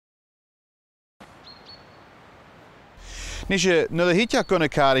Nis je na de hitja kunnen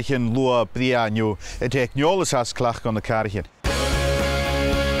karchen lua brianjo het teknolis has klach kon de karchen.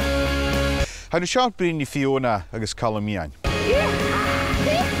 Hij schaut brin Fiona agus Calamian.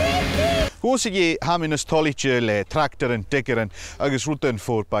 Hoe zie je ham in een stolletje le tractor en dikkeren agus routen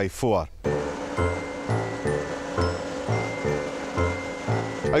voor bij voor.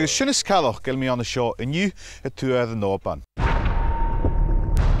 Agus sinnes calach gel me aan de show en nu het tuur de Oban.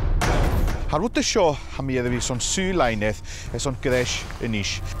 Haar route show ham je er zo'n suurlijnet en zo'n crash in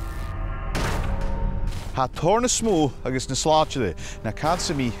is. Haar torne smoe agus een slaatje na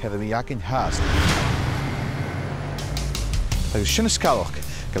kansen me hebben we jak in haast. Agus sinnes calach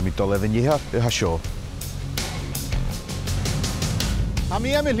gel me dol even je haar show. Ham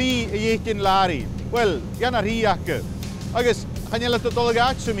je me li je in Larry. Wel, ja naar hier agus. Gaan jullie tot alle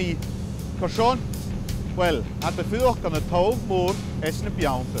gaat zo mee? Korson? Wel, aan de vuur kan het touw moor is een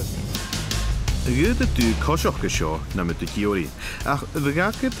bjouwte. Je de tu koshok gesho na met de kiori. Ach, we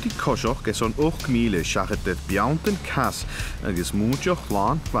gaan die koshok is on ook miele schachet het bjouwten kas en is moedje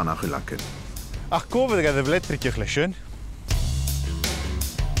glaan van achulakken. Ach, komen we de blättertje gleschen?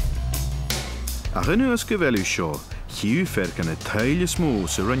 Ach, nu is gewellig show. Hier verken het teilje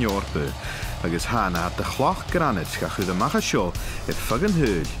smoes er een jorpe. Agus hana at de chlach granit ga chu de macha seo het fagan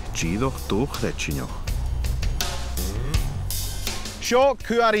hul tídoch doch retsinjoch. Seo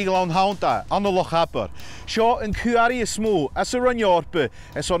cuari glán haunta an de Lochaber. Seo een cuari is smó as a runjorpe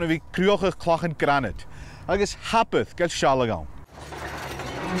is on vi cruoch clachan granit. Agus hapeth gel shalagan.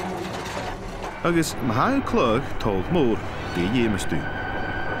 Agus maha clog told moor die jemes du.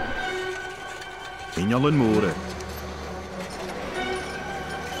 Injalen moore.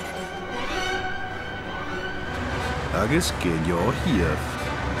 Agus gen your hier.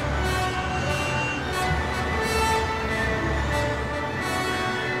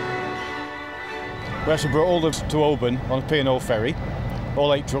 We actually brought all them to Oban on a P&O ferry,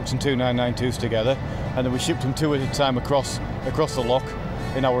 all 8 trucks and 2 992s together, and then we shipped them 2 at a time across the loch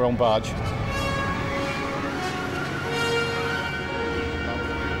in our own barge.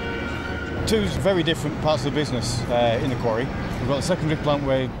 Two very different parts of the business in the quarry. We've got the secondary plant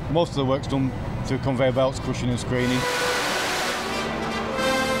where most of the work's done through conveyor belts, crushing and screening.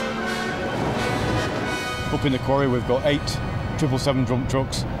 Up in the quarry we've got 8 777 drum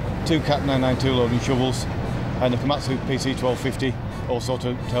trucks, 2 Cat 992 loading shovels and the Komatsu PC 1250 also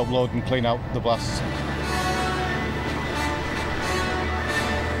to help load and clean out the blasts.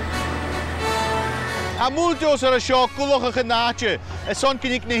 Amultos er a seo gulach a naatje. E son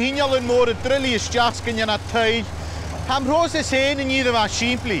kin ik na hinjal en moor drillie is jas kin je na tuil. Ham roos is heen in ieder was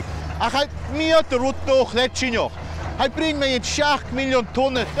simply. Ach hij meer de roet toch net nog. Hij brengt mij een 6 miljoen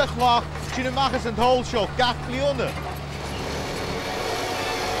tonnen teglaag. Zie je mag eens een hol show 8 miljoen.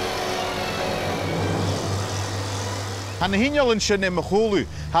 Han hinjal en sjen in Macleod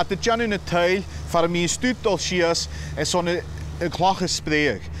had de jan in het tuil voor mij stuurt al schiers en zo'n een klach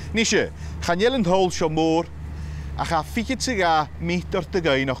spreek. Nisje, gaan jullie een hol show moor. Ik ga 40 meter te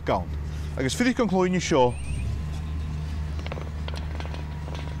gaan nog gaan. Ik is 40 conclusie show.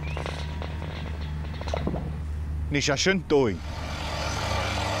 Niet als je dooi.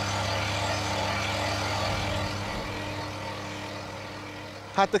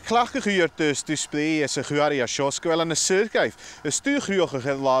 Had de klachten gehuurd dus te spreken is een guaria shows wel aan de circuit. Een stuurgroeige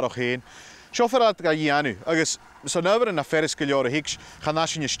gaat laat nog heen. Chauffeur had ik aan nu. Als zo nou weer een affaire skiljoren hiks gaan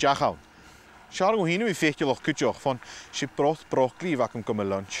als je je stjach houden. Charles heen wie vecht je nog kutjoch van je broccoli wat hem komen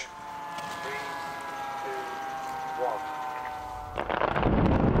lunch.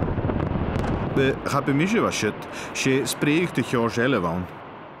 We hebben misje was shit. She spreekt de Georgelle van.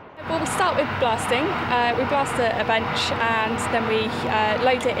 Well, we start with blasting. We blast a bench and then we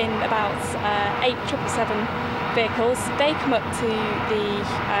load it in about 8 777 vehicles. They come up to the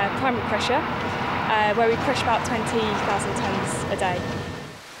primary crusher where we crush about 20,000 tons a day.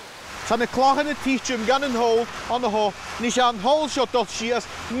 Zijn de klagen het teacher gaan een hole aan de hole. Niet aan hole shot tot shears.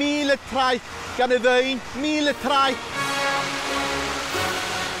 Miele trein gaan de wijn. Miele trein.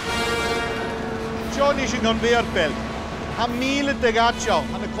 John is een weerpel. Ham miele te gatja.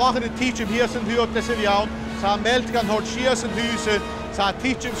 Aan de klagen het teacher hier zijn huur te zijn. Zijn meld gaan hoort shears en huizen. Zijn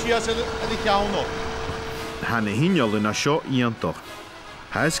teacher shears en de jaun nog. Han hinjal na show ian toch.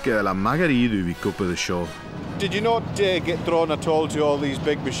 Hij is la magaridu wie kopen de show. Did you not get drawn at all to all these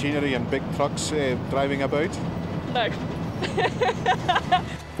big machinery and big trucks driving about? No.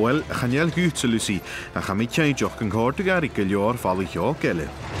 Wel, gaan jij goed zo Lucy. Dan gaan we change ook een hoort te ik jaar val ik jou kellen.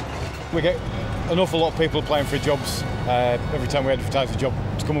 We get an awful lot of people applying for jobs every time we advertise a job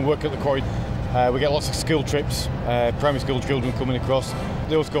to come and work at the quarry. We get lots of skill trips, primary school children coming across.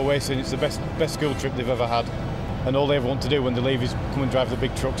 They always go away saying it's the best skill trip they've ever had. and all they ever want to do when they leave is come and drive the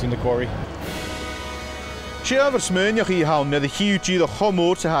big trucks in the quarry. Siafr smynioch I hawn nid y hiw gyda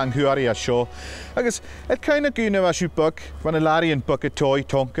chomwr sy hang hwari a sio. Agus, kind of gwneud a siw bug, fan y lari yn bug y toi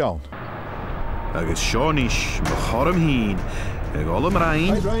tonk gawn. Agus sio nish, my chorym hyn, ag ol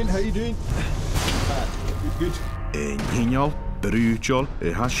ymraen. Hi Brian, how you doing? Good. Yn hynol, brwjol,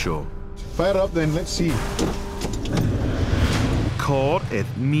 y hasio. Fire up then, let's see. Cor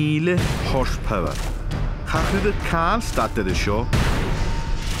 1000 horsepower. Chachwyd y cael statyd y sio.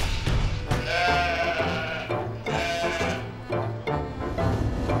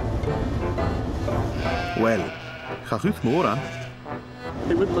 Wel, chachwyd môr an.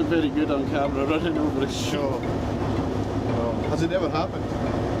 It wouldn't look very good on camera running over a shore. Has it ever happened?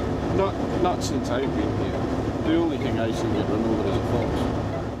 Not since I've been here. The only thing I see get run over is a fox.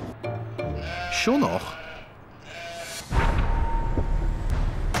 Sio noch.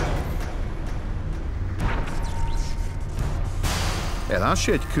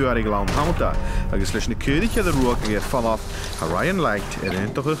 Asiad cwari glawn hawda, agos leis na cyrich edd y rwag ag falloff a Ryan Light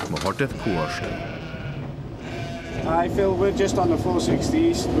entogach mo hordeth cwrs. Hi Phil, we're just on the 460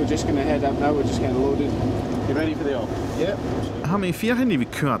 East. We're just going to head up now, we're just getting loaded. You ready for the off? Yeah. Ha mi fiach ni fi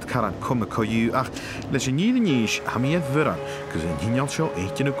cwad caran cwm y coiw ach leis y nid y nis ha mi edd fyran gos yn hynol sio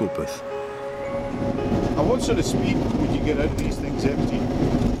eich yn y gwbydd. And what sort of speed would you get out of these things empty?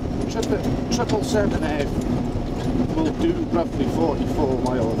 777F will do roughly 44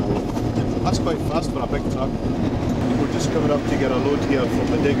 mile an hour. That's quite fast for a big truck. We're just coming up to get a load here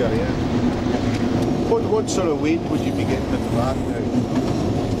from the digger, yeah? What sort of weight would you be getting at the back now?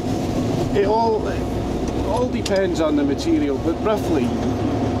 It all depends on the material, but roughly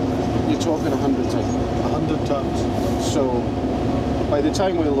you're talking 100 tons. 100 tons. So by the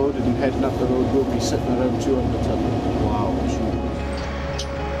time we're loaded and heading up the road, we'll be sitting around 200 tons. Wow.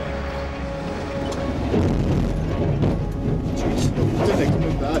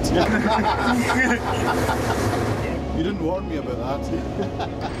 You didn't warn me about that.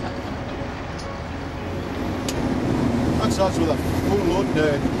 That's us with a full load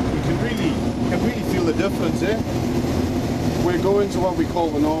now. You can really feel the difference, eh? We're going to what we call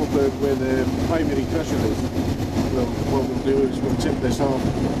the Norberg, where the primary crusher is. What we'll do is we'll tip this off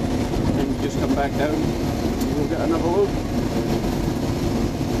and just come back down and we'll get another load.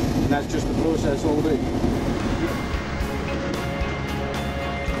 And that's just the process all day.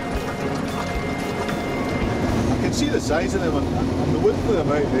 See the size of them and the width of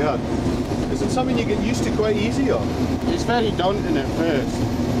them out there. Is it something you get used to quite easy or? It's very daunting at first,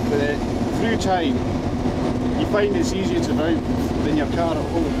 but through time you find it's easier to drive than your car at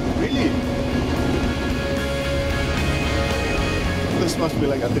home. Really? This must be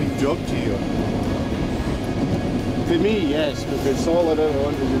like a dream job to you. For me, yes, because all I ever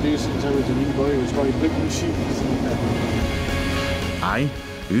wanted to do since I was a wee boy was buy big machines. Ai,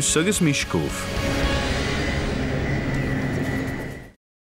 ys agus mischkoof.